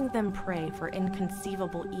 leaving them prey for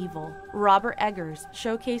inconceivable evil. Robert Eggers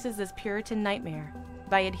showcases this Puritan nightmare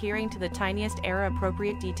by adhering to the tiniest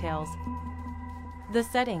era-appropriate details. The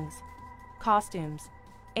settings, costumes,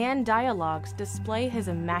 and dialogues display his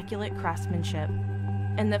immaculate craftsmanship,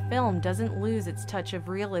 and the film doesn't lose its touch of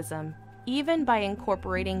realism, even by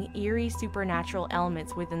incorporating eerie supernatural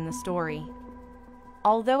elements within the story.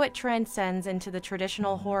 Although it transcends into the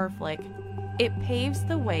traditional horror flick, it paves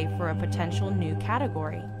the way for a potential new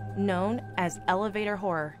category, known as elevator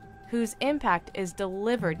horror, whose impact is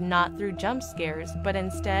delivered not through jump scares, but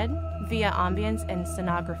instead via ambience and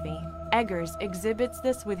scenography. Eggers exhibits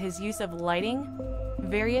this with his use of lighting,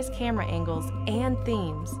 various camera angles, and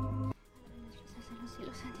themes.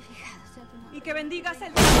 Y que bendigas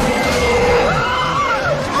el...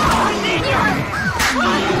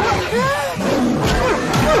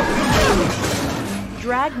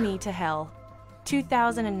 Drag Me to Hell,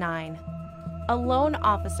 2009. A lone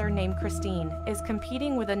officer named Christine is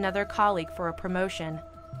competing with another colleague for a promotion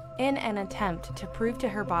in an attempt to prove to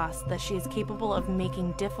her boss that she is capable of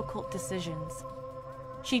making difficult decisions.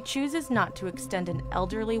 She chooses not to extend an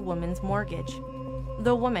elderly woman's mortgage.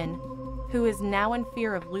 The woman, who is now in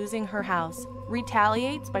fear of losing her house,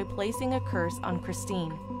 retaliates by placing a curse on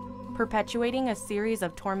Christine, perpetuating a series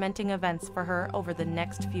of tormenting events for her over the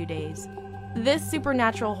next few days. This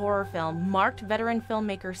supernatural horror film marked veteran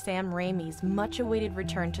filmmaker Sam Raimi's much-awaited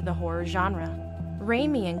return to the horror genre.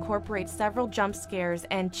 Raimi incorporates several jump scares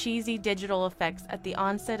and cheesy digital effects at the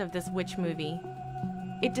onset of this witch movie.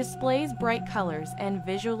 It displays bright colors and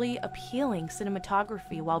visually appealing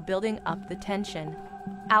cinematography while building up the tension.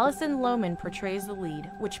 Alison Lohman portrays the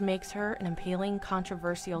lead, which makes her an appealing,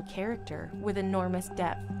 controversial character with enormous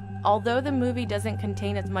depth. Although the movie doesn't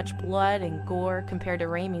contain as much blood and gore compared to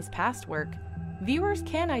Raimi's past work, viewers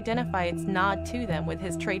can identify its nod to them with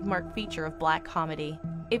his trademark feature of black comedy.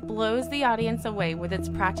 It blows the audience away with its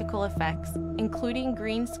practical effects, including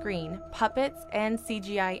green screen, puppets, and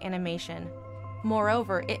CGI animation.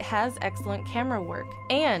 Moreover, it has excellent camera work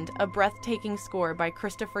and a breathtaking score by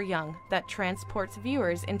Christopher Young that transports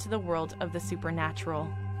viewers into the world of the supernatural.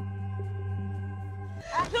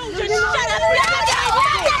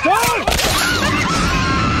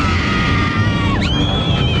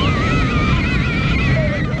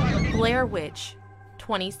 Blair Witch,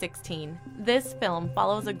 2016. This film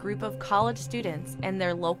follows a group of college students and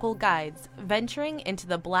their local guides venturing into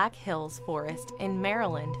the Black Hills Forest in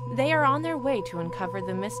Maryland. They are on their way to uncover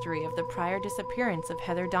the mystery of the prior disappearance of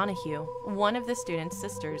Heather Donahue, one of the students'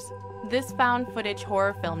 sisters. This found-footage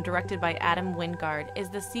horror film, directed by Adam Wingard, is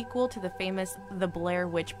the sequel to the famous The Blair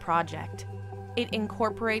Witch Project. It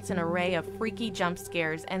incorporates an array of freaky jump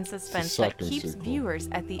scares and suspense that keeps viewers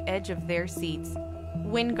at the edge of their seats.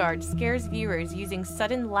 Wingard scares viewers using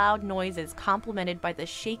sudden loud noises complemented by the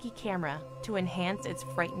shaky camera to enhance its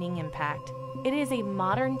frightening impact. It is a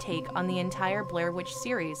modern take on the entire Blair Witch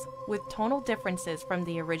series, with tonal differences from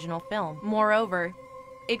the original film. Moreover,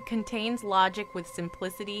 it contains logic with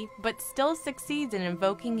simplicity, but still succeeds in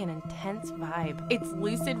invoking an intense vibe. Its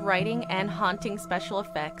lucid writing and haunting special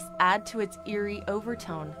effects add to its eerie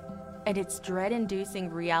overtone, and its dread-inducing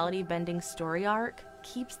reality-bending story arc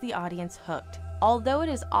keeps the audience hooked. Although it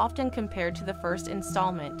is often compared to the first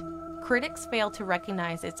installment, critics fail to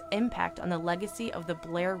recognize its impact on the legacy of the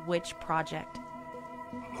Blair Witch Project.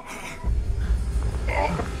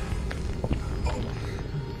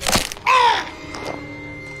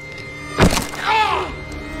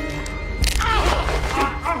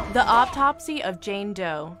 The Autopsy of Jane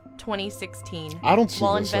Doe, 2016. I don't see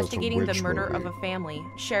While this as a investigating the witch murder movie. of a family,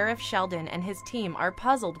 Sheriff Sheldon and his team are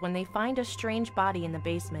puzzled when they find a strange body in the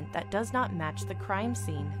basement that does not match the crime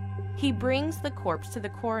scene. He brings the corpse to the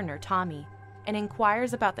coroner, Tommy, and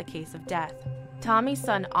inquires about the case of death. Tommy's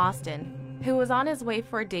son, Austin, who was on his way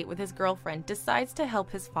for a date with his girlfriend, decides to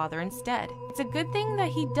help his father instead. It's a good thing that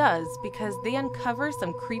he does, because they uncover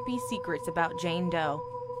some creepy secrets about Jane Doe,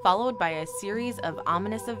 followed by a series of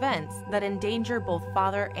ominous events that endanger both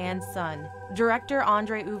father and son. Director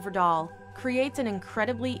Andre Øvredal creates an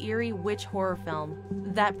incredibly eerie witch horror film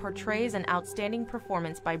that portrays an outstanding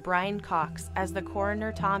performance by Brian Cox as the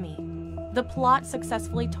coroner Tommy. The plot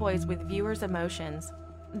successfully toys with viewers' emotions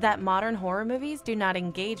that modern horror movies do not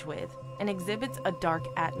engage with, and exhibits a dark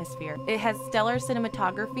atmosphere. It has stellar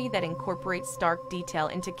cinematography that incorporates stark detail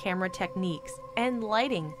into camera techniques and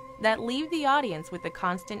lighting that leave the audience with the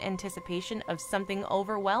constant anticipation of something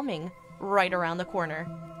overwhelming right around the corner.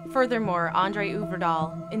 Furthermore, Andre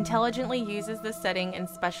Øvredal intelligently uses the setting and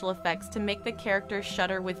special effects to make the characters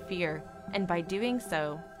shudder with fear, and by doing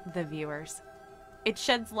so, the viewers. It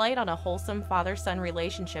sheds light on a wholesome father-son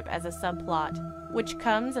relationship as a subplot, which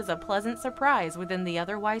comes as a pleasant surprise within the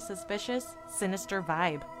otherwise suspicious, sinister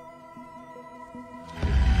vibe.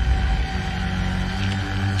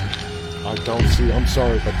 I don't see, I'm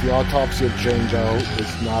sorry, but The Autopsy of Jane Doe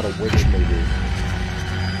is not a witch movie.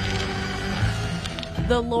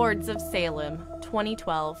 The Lords of Salem,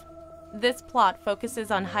 2012. This plot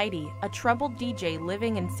focuses on Heidi, a troubled DJ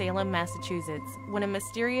living in Salem, Massachusetts, when a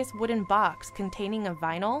mysterious wooden box containing a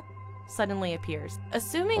vinyl suddenly appears.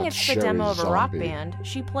 Assuming That's it's the Sherry demo of a rock Zombie. band,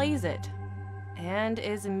 she plays it and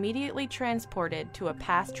is immediately transported to a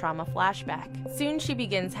past trauma flashback. Soon she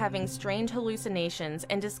begins having strange hallucinations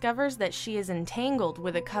and discovers that she is entangled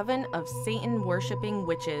with a coven of Satan-worshipping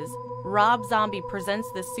witches. Rob Zombie presents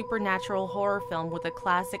this supernatural horror film with a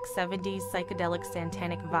classic 70s psychedelic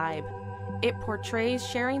satanic vibe. It portrays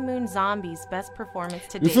Sherry Moon Zombie's best performance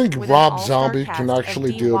to You date, think with an Rob all-star Zombie cast can of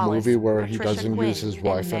actually Dee do a Wallace, movie where he Patricia doesn't Quinn, use his and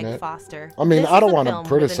wife in Meg it? Foster. I mean, This I is don't a want to film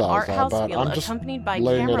with an criticize art that, house but feel I'm just accompanied by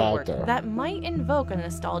laying it camera out work there. that might invoke a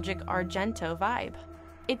nostalgic Argento vibe.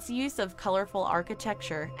 Its use of colorful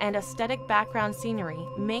architecture and aesthetic background scenery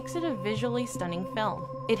makes it a visually stunning film.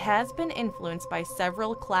 It has been influenced by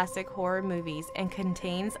several classic horror movies and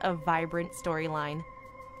contains a vibrant storyline.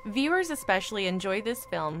 Viewers especially enjoy this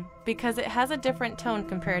film because it has a different tone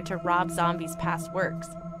compared to Rob Zombie's past works.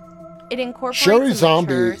 It incorporates Sherry a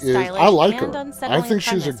Zombie mature, is, stylish, I like and her. unsettling I think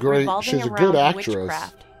she's a premise she's a revolving good around actress.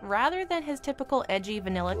 witchcraft, rather than his typical edgy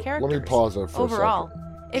vanilla characters. Let me pause there for Overall,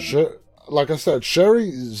 a second. Like I said, Sherry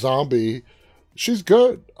Zombie, she's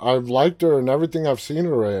good. I've liked her in everything I've seen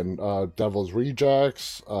her in. Devil's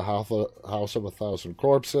Rejects, House of a Thousand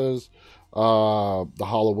Corpses, The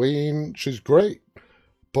Halloween. She's great.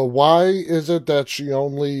 But why is it that she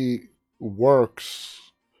only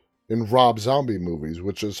works in Rob Zombie movies,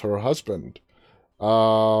 which is her husband?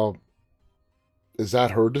 Is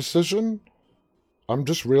that her decision? I'm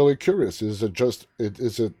just really curious. Is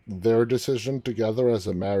it their decision together as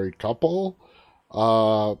a married couple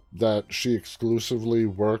that she exclusively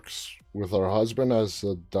works with her husband as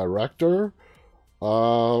a director?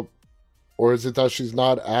 Or is it that she's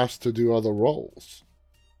not asked to do other roles?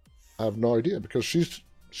 I have no idea, because she's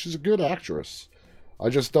a good actress. I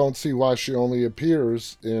just don't see why she only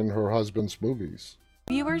appears in her husband's movies.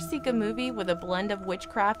 Viewers seek a movie with a blend of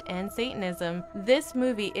witchcraft and Satanism. This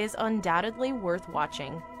movie is undoubtedly worth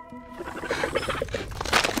watching.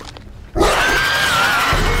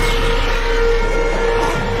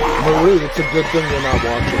 Marie, it's a good thing you're not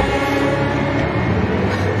watching.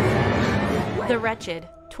 The Wretched,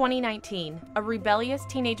 2019. A rebellious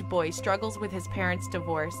teenage boy struggles with his parents'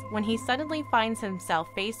 divorce when he suddenly finds himself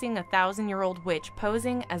facing a 1,000-year-old witch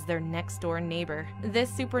posing as their next-door neighbor. This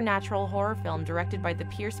supernatural horror film, directed by the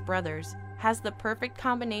Pierce brothers, has the perfect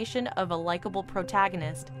combination of a likable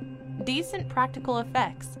protagonist, decent practical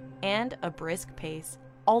effects, and a brisk pace.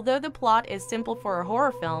 Although the plot is simple for a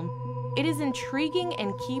horror film, it is intriguing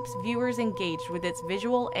and keeps viewers engaged with its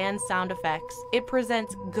visual and sound effects. It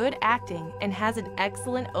presents good acting and has an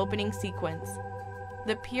excellent opening sequence.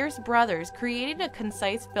 The Pierce brothers created a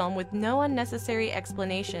concise film with no unnecessary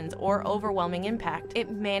explanations or overwhelming impact.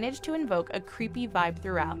 It managed to invoke a creepy vibe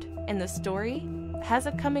throughout, and the story has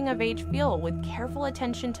a coming-of-age feel with careful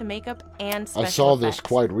attention to makeup and special effects. I saw this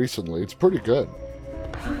quite recently. It's pretty good.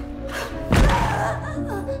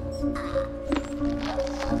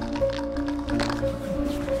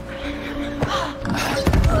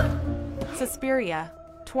 Suspiria,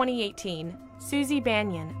 2018. Susie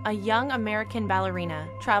Banyan, a young American ballerina,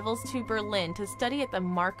 travels to Berlin to study at the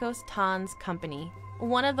Marcos Tanz Company,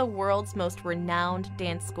 one of the world's most renowned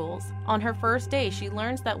dance schools. On her first day, she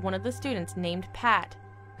learns that one of the students, named Pat,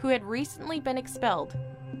 who had recently been expelled,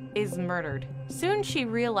 is murdered. Soon she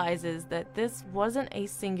realizes that this wasn't a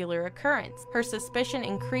singular occurrence. Her suspicion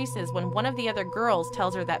increases when one of the other girls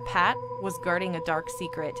tells her that Pat was guarding a dark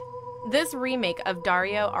secret. This remake of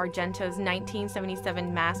Dario Argento's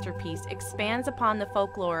 1977 masterpiece expands upon the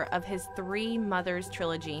folklore of his Three Mothers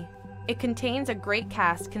trilogy. It contains a great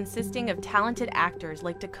cast consisting of talented actors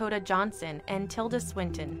like Dakota Johnson and Tilda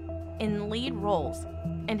Swinton in lead roles,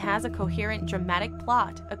 and has a coherent dramatic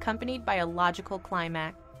plot accompanied by a logical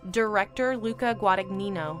climax. Director Luca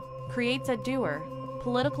Guadagnino creates a dour,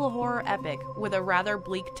 political horror epic with a rather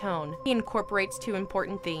bleak tone. He incorporates two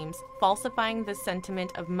important themes, falsifying the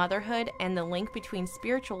sentiment of motherhood and the link between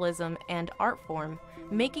spiritualism and art form,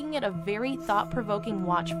 making it a very thought-provoking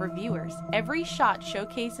watch for viewers. Every shot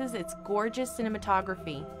showcases its gorgeous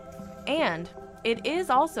cinematography, and it is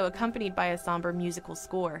also accompanied by a somber musical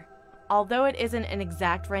score. Although it isn't an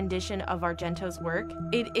exact rendition of Argento's work,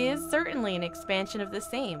 it is certainly an expansion of the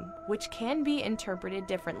same, which can be interpreted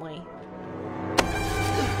differently.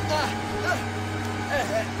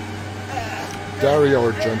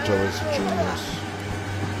 Dario Argento is a genius.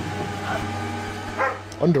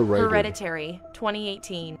 Underrated. Hereditary,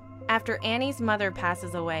 2018. After Annie's mother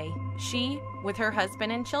passes away, she, with her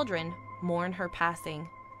husband and children, mourn her passing.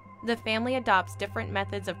 The family adopts different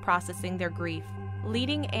methods of processing their grief,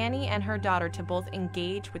 leading Annie and her daughter to both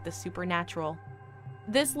engage with the supernatural.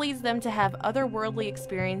 This leads them to have otherworldly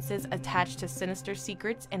experiences attached to sinister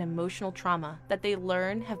secrets and emotional trauma that they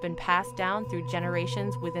learn have been passed down through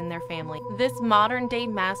generations within their family. This modern-day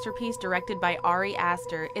masterpiece directed by Ari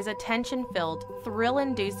Aster is a tension-filled,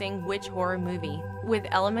 thrill-inducing witch horror movie with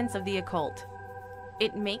elements of the occult.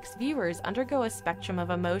 It makes viewers undergo a spectrum of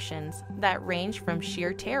emotions that range from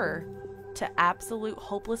sheer terror to absolute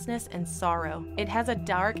hopelessness and sorrow. It has a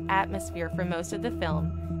dark atmosphere for most of the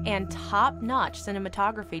film and top-notch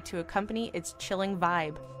cinematography to accompany its chilling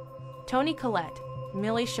vibe. Toni Collette,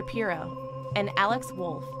 Millie Shapiro, and Alex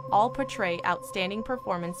Wolff all portray outstanding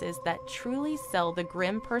performances that truly sell the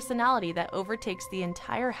grim personality that overtakes the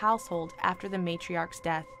entire household after the matriarch's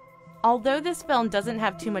death. Although this film doesn't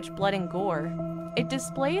have too much blood and gore, it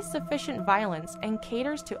displays sufficient violence and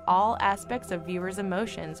caters to all aspects of viewers'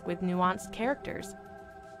 emotions with nuanced characters.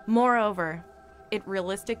 Moreover, it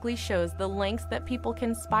realistically shows the lengths that people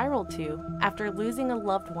can spiral to after losing a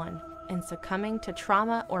loved one and succumbing to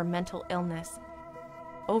trauma or mental illness.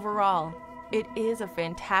 Overall, it is a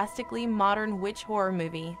fantastically modern witch horror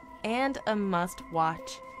movie and a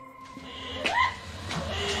must-watch.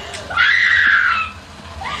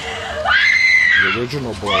 The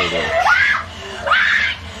original Blair Witch.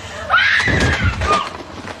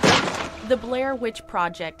 The Blair Witch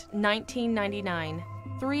Project, 1999.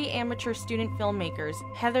 3 amateur student filmmakers,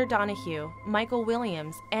 Heather Donahue, Michael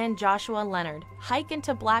Williams, and Joshua Leonard, hike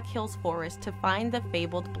into Black Hills Forest to find the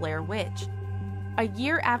fabled Blair Witch. A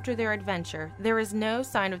year after their adventure, there is no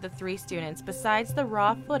sign of the 3 students besides the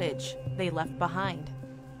raw footage they left behind.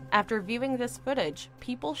 After viewing this footage,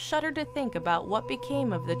 people shudder to think about what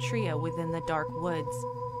became of the trio within the dark woods.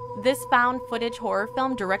 This found footage horror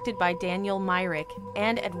film, directed by Daniel Myrick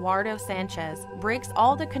and Eduardo Sanchez, breaks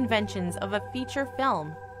all the conventions of a feature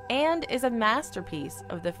film and is a masterpiece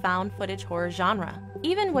of the found footage horror genre.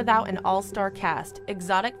 Even without an all-star cast,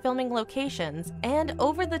 exotic filming locations, and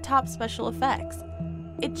over-the-top special effects,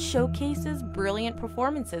 it showcases brilliant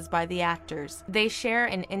performances by the actors. They share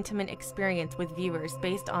an intimate experience with viewers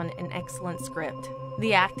based on an excellent script.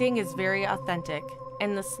 The acting is very authentic,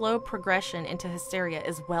 and the slow progression into hysteria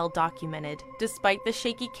is well documented. Despite the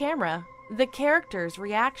shaky camera, the characters'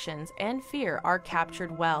 reactions and fear are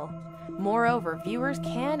captured well. Moreover, viewers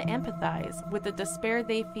can empathize with the despair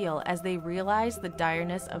they feel as they realize the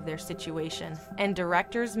direness of their situation. And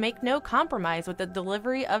directors make no compromise with the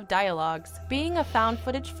delivery of dialogues. Being a found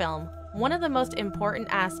footage film, one of the most important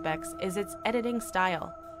aspects is its editing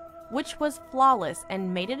style, which was flawless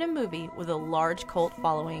and made it a movie with a large cult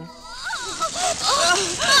following.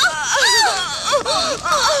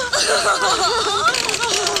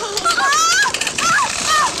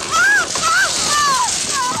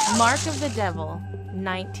 Mark of the Devil,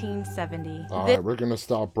 1970. All right, we're going to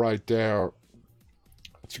stop right there.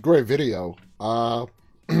 It's a great video. What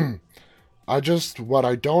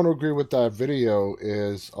I don't agree with that video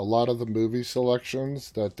is a lot of the movie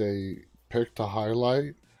selections that they picked to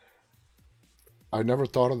highlight. I never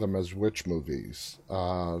thought of them as witch movies.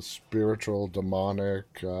 Spiritual, demonic,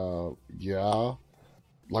 yeah.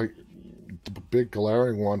 Like, the big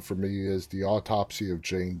glaring one for me is The Autopsy of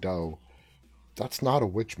Jane Doe. That's not a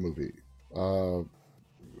witch movie.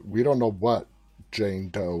 We don't know what Jane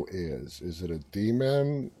Doe is. Is it a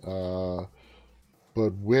demon?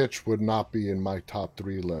 But witch would not be in my top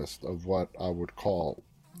 3 list of what I would call.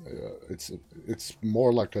 It's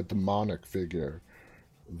more like a demonic figure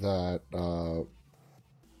that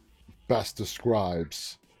best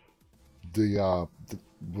describes the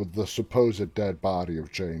supposed dead body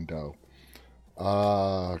of Jane Doe.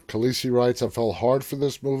 Khaleesi writes, I felt hard for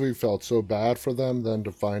this movie, felt so bad for them, then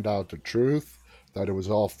to find out the truth, that it was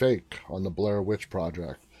all fake on the Blair Witch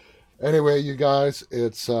Project. Anyway, you guys,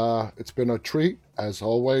 it's been a treat, as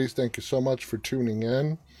always. Thank you so much for tuning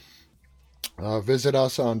in. Visit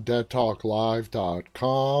us on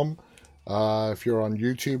deadtalklive.com. If you're on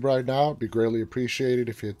YouTube right now, it'd be greatly appreciated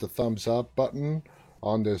if you hit the thumbs up button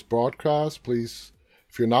on this broadcast. Please,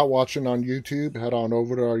 if you're not watching on YouTube, head on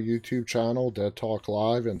over to our YouTube channel, Dead Talk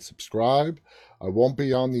Live, and subscribe. I won't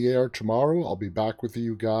be on the air tomorrow. I'll be back with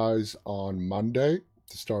you guys on Monday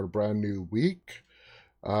to start a brand new week.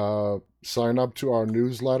 Sign up to our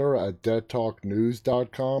newsletter at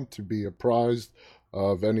deadtalknews.com to be apprised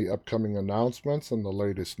of any upcoming announcements and the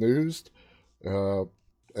latest news.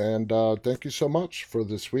 Thank you so much for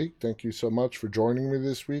this week. Thank you so much for joining me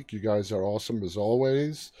this week. You guys are awesome as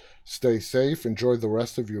always. Stay safe. Enjoy the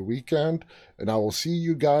rest of your weekend. And I will see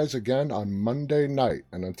you guys again on Monday night.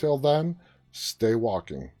 And until then, stay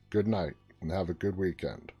walking. Good night and have a good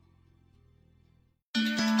weekend.